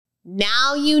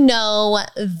Now you know,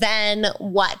 then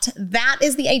what? That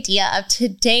is the idea of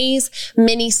today's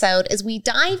mini-sode as we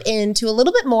dive into a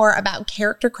little bit more about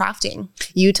character crafting.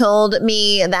 You told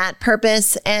me that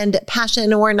purpose and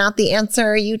passion were not the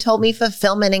answer. You told me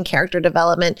fulfillment and character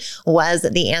development was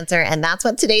the answer. And that's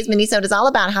what today's mini-sode is all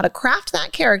about, how to craft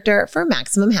that character for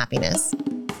maximum happiness.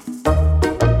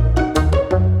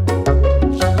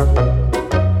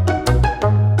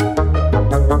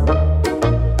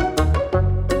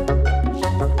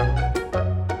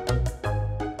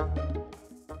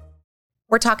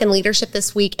 We're talking leadership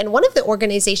this week, and one of the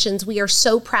organizations we are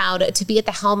so proud to be at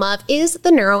the helm of is the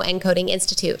Neuroencoding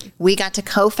Institute. We got to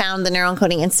co-found the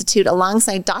Neuroencoding Institute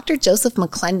alongside Dr. Joseph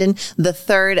McClendon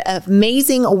III,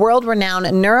 amazing world-renowned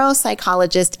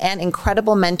neuropsychologist and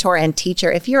incredible mentor and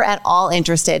teacher. If you're at all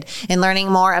interested in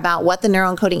learning more about what the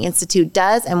Neuroencoding Institute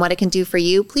does and what it can do for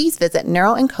you, please visit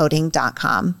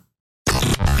neuroencoding.com.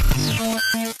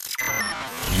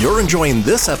 You're enjoying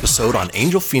this episode on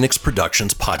Angel Phoenix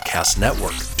Productions Podcast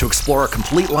Network. To explore a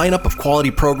complete lineup of quality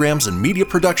programs and media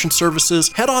production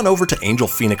services, head on over to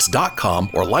angelphoenix.com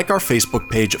or like our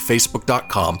Facebook page at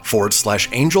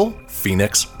facebook.com/Angel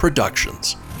Phoenix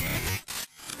Productions.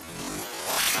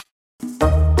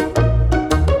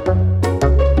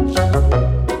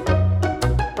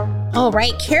 All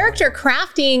right, character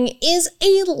crafting is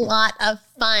a lot of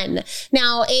fun.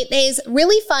 Now, it is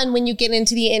really fun when you get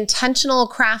into the intentional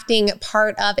crafting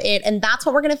part of it, and that's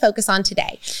what we're going to focus on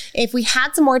today. If we had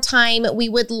some more time, we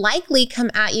would likely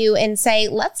come at you and say,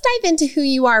 let's dive into who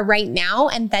you are right now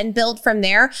and then build from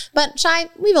there. But Shai,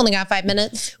 we've only got 5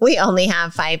 minutes. We only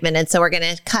have 5 minutes, so we're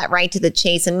going to cut right to the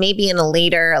chase, and maybe in a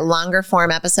later, longer form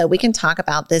episode, we can talk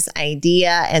about this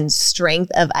idea and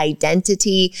strength of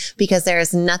identity, because there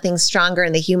is nothing stronger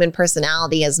in the human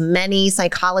personality, as many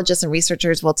psychologists and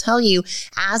researchers will tell you,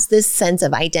 as this sense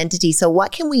of identity. So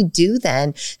what can we do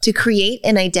then to create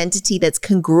an identity that's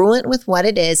congruent with what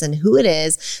it is and who it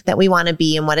is that we want to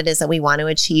be and what it is that we want to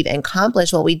achieve and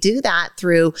accomplish? Well, we do that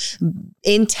through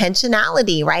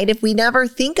intentionality, right? If we never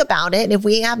think about it, if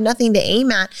we have nothing to aim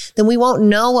at, then we won't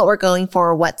know what we're going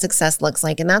for or what success looks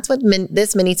like. And that's what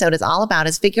this mini-sode is all about,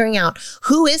 is figuring out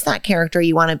who is that character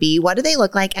you want to be, what do they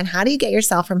look like, and how do you get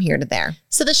yourself from here to there?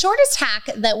 So the shortest hack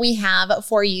that we have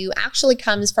for you actually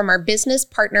comes from our business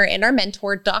partner and our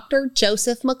mentor, Dr.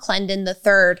 Joseph McClendon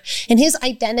III, and his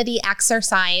identity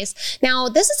exercise. Now,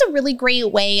 this is a really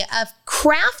great way of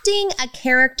crafting a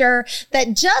character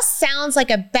that just sounds like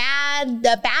a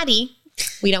baddie.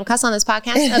 We don't cuss on this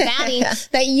podcast, a baddie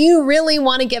that you really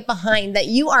want to get behind, that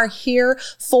you are here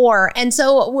for. And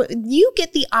so you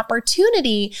get the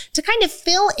opportunity to kind of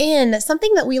fill in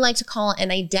something that we like to call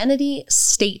an identity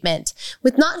statement,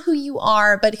 with not who you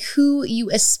are, but who you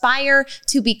aspire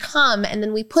to become. And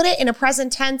then we put it in a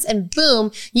present tense, and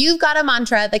boom, you've got a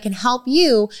mantra that can help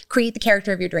you create the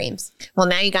character of your dreams. Well,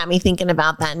 now you got me thinking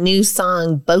about that new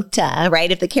song, Bota,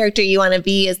 right? If the character you want to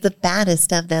be is the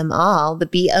baddest of them all, the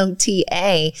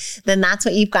BOTA, then that's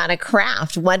what you've got to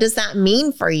craft. What does that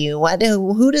mean for you?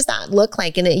 Who does that look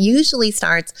like? And it usually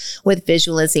starts with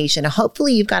visualization.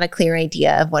 Hopefully you've got a clear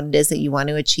idea of what it is that you want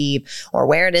to achieve or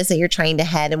where it is that you're trying to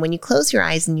head. And when you close your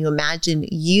eyes and you imagine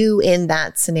you in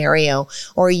that scenario,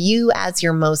 or you as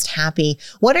your most happy,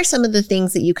 what are some of the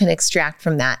things that you can extract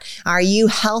from that? Are you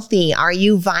healthy? Are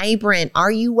you vibrant?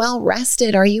 Are you well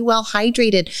rested? Are you well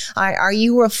hydrated? Are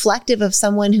you reflective of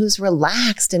someone who's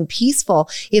relaxed and peaceful?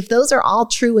 If those are all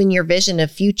true in your vision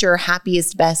of future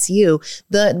happiest, best you,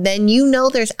 then you know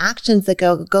there's actions that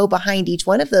go behind each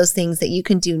one of those things that you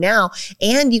can do now.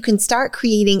 And you can start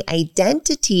creating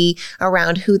identity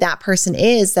around who that person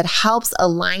is that helps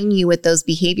align you with those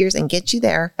behaviors and get you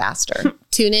there faster.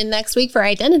 Tune in next week for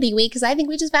Identity Week, because I think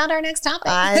we just found our next topic.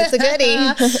 It's a goodie.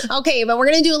 Okay, but we're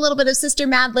going to do a little bit of Sister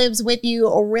Mad Libs with you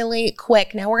really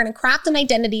quick. Now we're going to craft an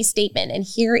identity statement, and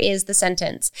here is the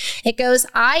sentence. It goes,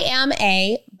 I am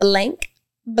a blank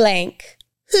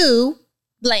who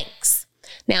blanks.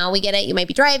 Now we get it. You might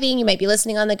be driving, you might be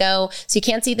listening on the go, so you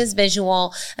can't see this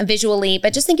visually,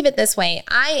 but just think of it this way.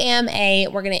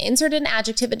 We're going to insert an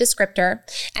adjective, a descriptor,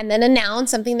 and then a noun,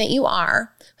 something that you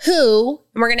are, who,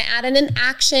 and we're going to add in an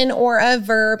action or a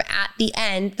verb at the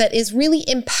end that is really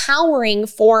empowering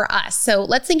for us. So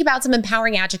let's think about some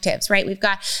empowering adjectives, right? We've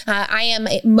got, I am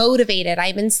motivated, I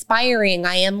am inspiring,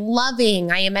 I am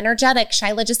loving, I am energetic.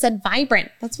 Shyla just said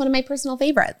vibrant. That's one of my personal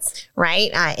favorites.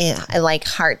 Right? I like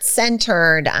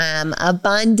heart-centered,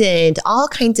 abundant, all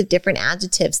kinds of different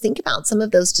adjectives. Think about some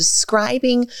of those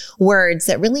describing words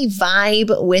that really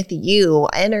vibe with you.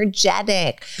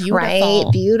 Energetic, beautiful, right?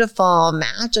 Beautiful,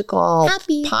 magical,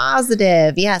 fluffy.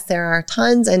 Positive. Yes, there are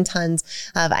tons and tons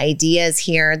of ideas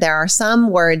here. There are some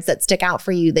words that stick out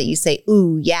for you that you say,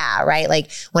 ooh, yeah, right?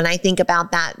 Like when I think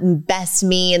about that best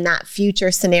me in that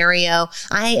future scenario,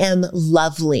 I am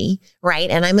lovely, right?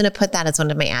 And I'm going to put that as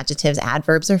one of my adjectives.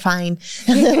 Adverbs are fine.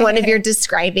 One of your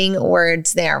describing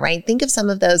words there, right? Think of some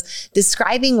of those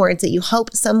describing words that you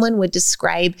hope someone would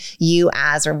describe you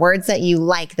as, or words that you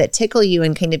like that tickle you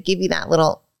and kind of give you that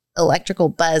little electrical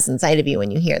buzz inside of you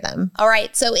when you hear them. All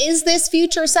right. So is this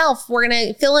future self, we're going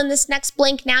to fill in this next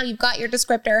blank now. You've got your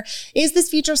descriptor. Is this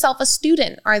future self a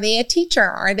student? Are they a teacher?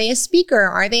 Are they a speaker?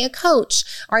 Are they a coach?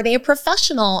 Are they a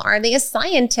professional? Are they a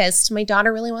scientist? My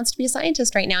daughter really wants to be a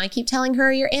scientist right now. I keep telling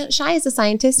her your Aunt Shy is a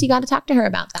scientist. You got to talk to her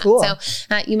about that. Cool. So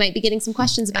you might be getting some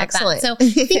questions about Excellent. that.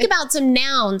 So think about some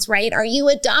nouns, right? Are you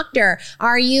a doctor?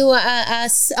 Are you a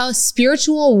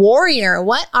spiritual warrior?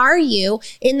 What are you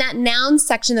in that noun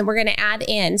section that we're going to add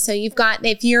in? So you've got,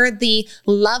 if you're the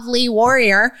lovely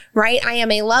warrior, right? I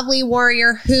am a lovely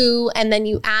warrior who, and then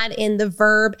you add in the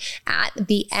verb at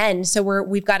the end. So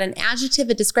we've got an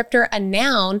adjective, a descriptor, a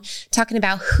noun talking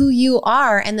about who you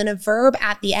are, and then a verb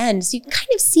at the end. So you can kind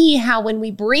of see how when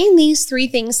we bring these three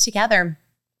things together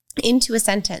into a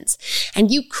sentence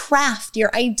and you craft your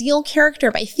ideal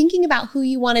character by thinking about who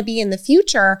you want to be in the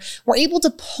future, we're able to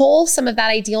pull some of that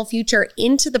ideal future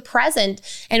into the present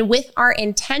and with our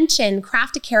intention,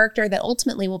 craft a character that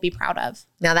ultimately we'll be proud of.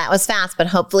 Now that was fast, but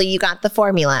hopefully you got the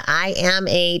formula. I am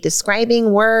a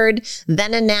describing word,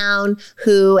 then a noun,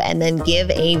 who, and then give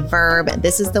a verb.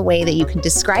 This is the way that you can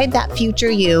describe that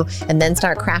future you and then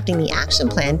start crafting the action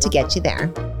plan to get you there.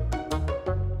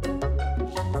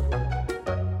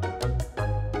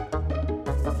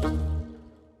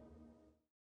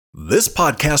 This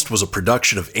podcast was a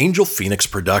production of Angel Phoenix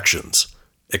Productions.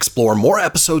 Explore more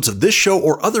episodes of this show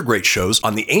or other great shows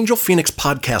on the Angel Phoenix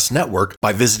Podcast Network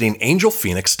by visiting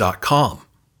angelphoenix.com.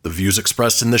 The views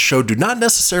expressed in this show do not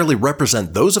necessarily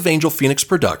represent those of Angel Phoenix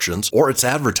Productions or its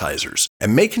advertisers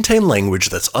and may contain language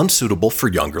that's unsuitable for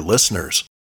younger listeners.